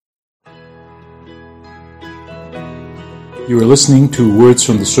You are listening to Words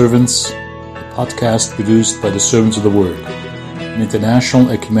from the Servants, a podcast produced by the Servants of the Word, an international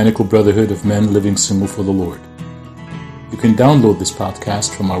ecumenical brotherhood of men living single for the Lord. You can download this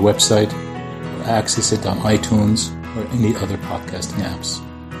podcast from our website or access it on iTunes or any other podcasting apps.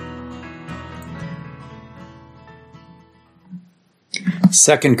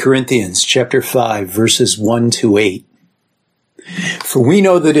 2 Corinthians chapter 5, verses 1 to 8. For we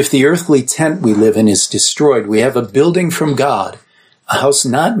know that if the earthly tent we live in is destroyed, we have a building from God, a house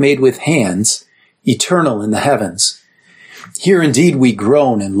not made with hands, eternal in the heavens. Here indeed we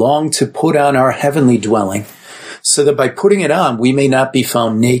groan and long to put on our heavenly dwelling, so that by putting it on we may not be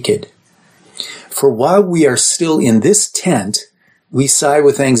found naked. For while we are still in this tent, we sigh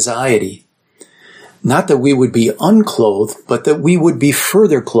with anxiety. Not that we would be unclothed, but that we would be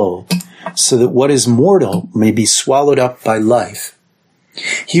further clothed, so that what is mortal may be swallowed up by life.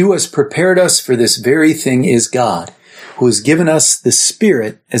 He who has prepared us for this very thing is God, who has given us the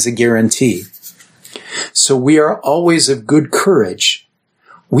Spirit as a guarantee. So we are always of good courage.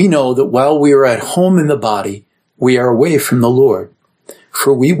 We know that while we are at home in the body, we are away from the Lord,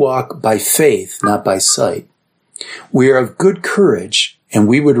 for we walk by faith, not by sight. We are of good courage, and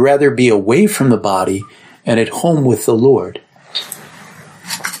we would rather be away from the body and at home with the Lord.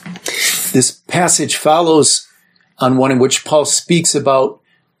 This passage follows on one in which Paul speaks about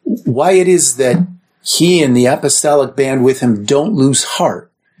why it is that he and the apostolic band with him don't lose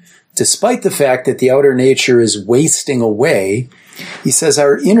heart. Despite the fact that the outer nature is wasting away, he says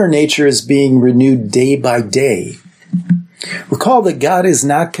our inner nature is being renewed day by day. Recall that God is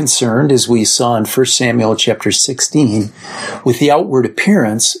not concerned, as we saw in 1 Samuel chapter 16, with the outward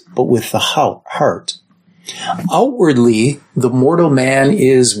appearance, but with the heart. Outwardly, the mortal man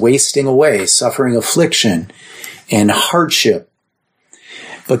is wasting away, suffering affliction and hardship.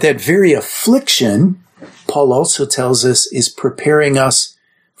 But that very affliction, Paul also tells us, is preparing us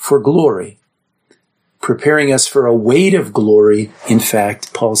for glory, preparing us for a weight of glory, in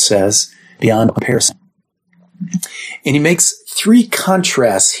fact, Paul says, beyond comparison. And he makes three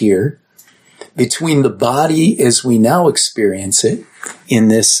contrasts here between the body as we now experience it in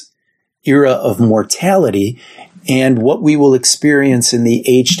this era of mortality and what we will experience in the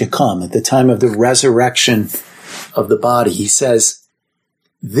age to come, at the time of the resurrection of the body. He says,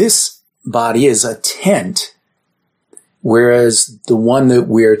 this body is a tent, whereas the one that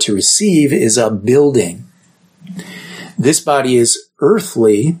we are to receive is a building. This body is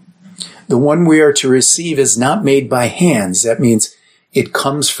earthly. The one we are to receive is not made by hands. That means it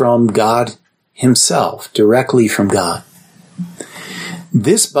comes from God himself, directly from God.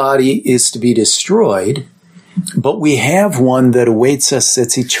 This body is to be destroyed, but we have one that awaits us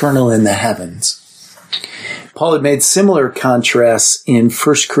that's eternal in the heavens. Paul had made similar contrasts in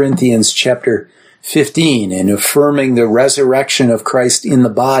 1 Corinthians chapter 15 in affirming the resurrection of Christ in the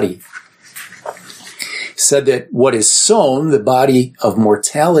body. He said that what is sown, the body of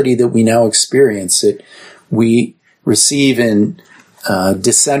mortality that we now experience, that we receive in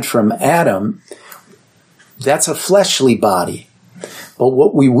descent from Adam, that's a fleshly body. But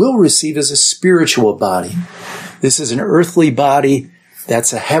what we will receive is a spiritual body. This is an earthly body.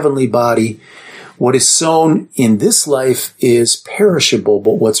 That's a heavenly body. What is sown in this life is perishable,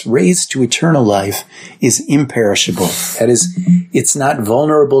 but what's raised to eternal life is imperishable. That is, it's not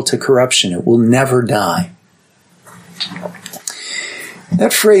vulnerable to corruption. It will never die.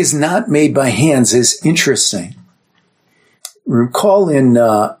 That phrase, not made by hands, is interesting. Recall in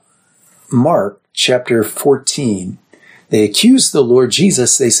Mark chapter 14, they accuse the Lord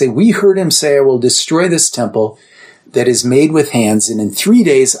Jesus. They say, we heard him say, I will destroy this temple that is made with hands, and in 3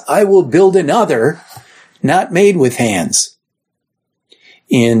 days I will build another not made with hands.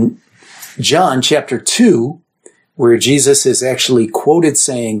 In John chapter 2, where Jesus is actually quoted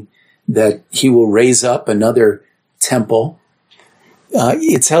saying that he will raise up another temple,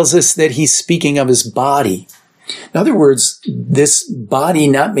 it tells us that he's speaking of his body. In other words, this body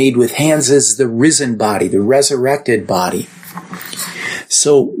not made with hands is the risen body, the resurrected body.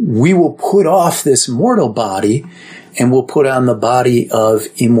 So we will put off this mortal body and we'll put on the body of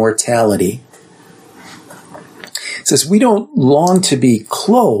immortality. It says we don't long to be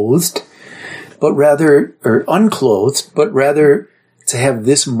clothed, but rather, or unclothed, but rather to have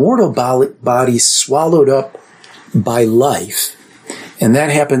this mortal body swallowed up by life. And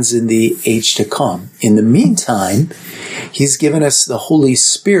that happens in the age to come. In the meantime, he's given us the Holy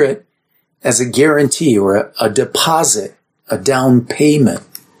Spirit as a guarantee or a deposit, a down payment.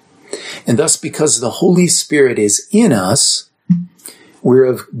 And thus, because the Holy Spirit is in us, we're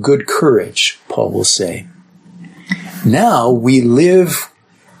of good courage, Paul will say. Now we live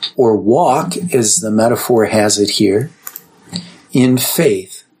or walk, as the metaphor has it here, in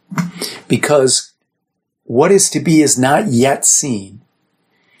faith, because what is to be is not yet seen.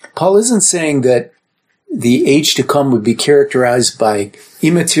 Paul isn't saying that the age to come would be characterized by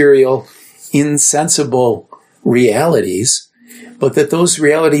immaterial, insensible realities, but that those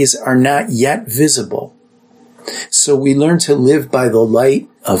realities are not yet visible. So we learn to live by the light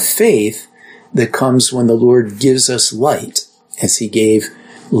of faith that comes when the Lord gives us light, as he gave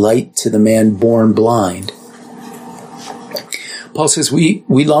light to the man born blind. Paul says we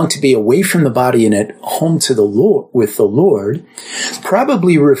long to be away from the body and at home to the Lord, with the Lord,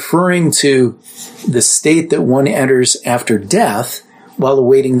 probably referring to the state that one enters after death while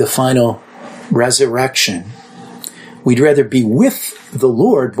awaiting the final resurrection. We'd rather be with the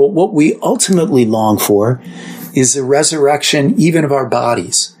Lord, but what we ultimately long for is the resurrection even of our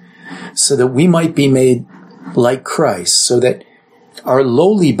bodies, so that we might be made like Christ, so that our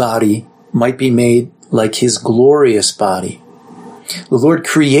lowly body might be made like his glorious body. The Lord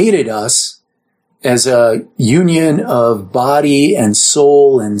created us as a union of body and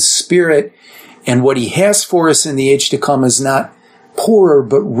soul and spirit, and what he has for us in the age to come is not poorer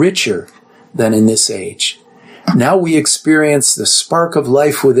but richer than in this age. Now we experience the spark of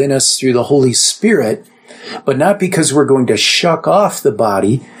life within us through the Holy Spirit, but not because we're going to shuck off the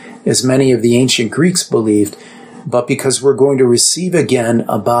body, as many of the ancient Greeks believed, but because we're going to receive again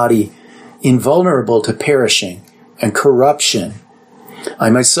a body invulnerable to perishing and corruption.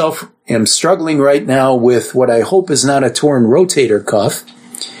 I myself am struggling right now with what I hope is not a torn rotator cuff,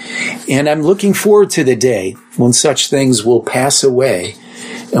 and I'm looking forward to the day when such things will pass away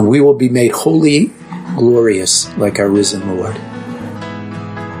and we will be made holy, glorious like our risen Lord.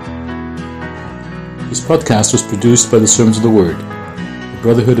 This podcast was produced by the Servants of the Word, a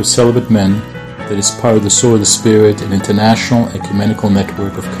brotherhood of celibate men that is part of the Sword of the Spirit, an international ecumenical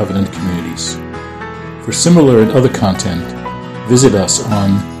network of covenant communities. For similar and other content, visit us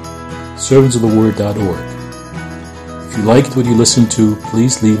on servantsoftheword.org. If you liked what you listened to,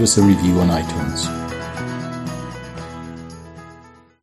 please leave us a review on iTunes.